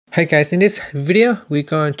Hey guys, in this video we're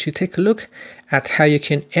going to take a look at how you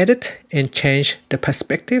can edit and change the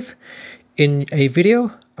perspective in a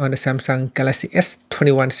video on the Samsung Galaxy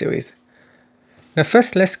S21 series. Now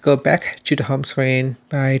first, let's go back to the home screen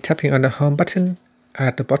by tapping on the home button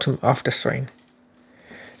at the bottom of the screen.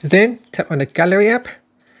 Then tap on the Gallery app.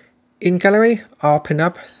 In Gallery, open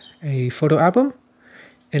up a photo album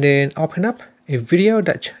and then open up a video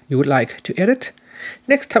that you would like to edit.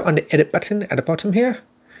 Next, tap on the Edit button at the bottom here.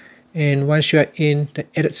 And once you are in the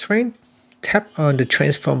edit screen, tap on the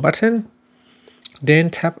transform button. Then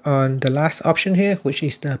tap on the last option here, which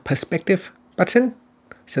is the perspective button.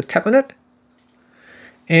 So tap on it.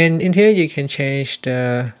 And in here you can change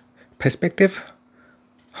the perspective,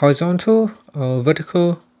 horizontal or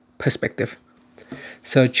vertical perspective.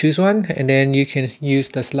 So choose one, and then you can use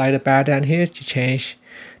the slider bar down here to change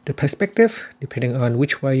the perspective depending on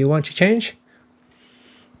which way you want to change.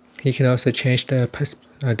 You can also change the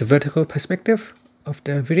vertical perspective of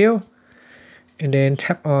the video, and then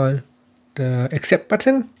tap on the accept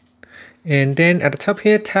button, and then at the top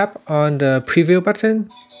here tap on the preview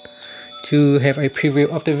button to have a preview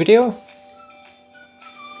of the video.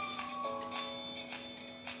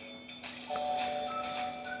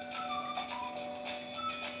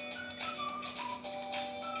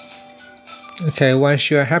 Okay,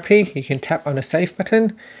 once you are happy, you can tap on the save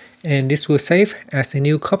button, and this will save as a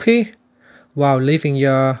new copy while leaving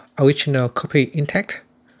your original copy intact.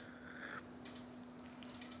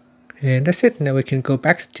 And that's it. Now we can go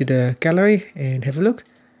back to the gallery and have a look.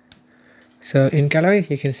 So in gallery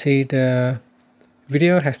you can see the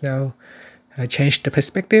video has now changed the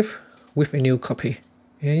perspective with a new copy,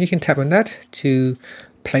 and you can tap on that to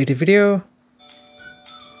play the video.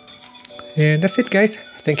 And that's it guys.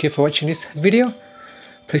 Thank you for watching this video.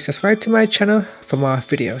 Please subscribe to my channel for more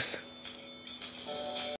videos.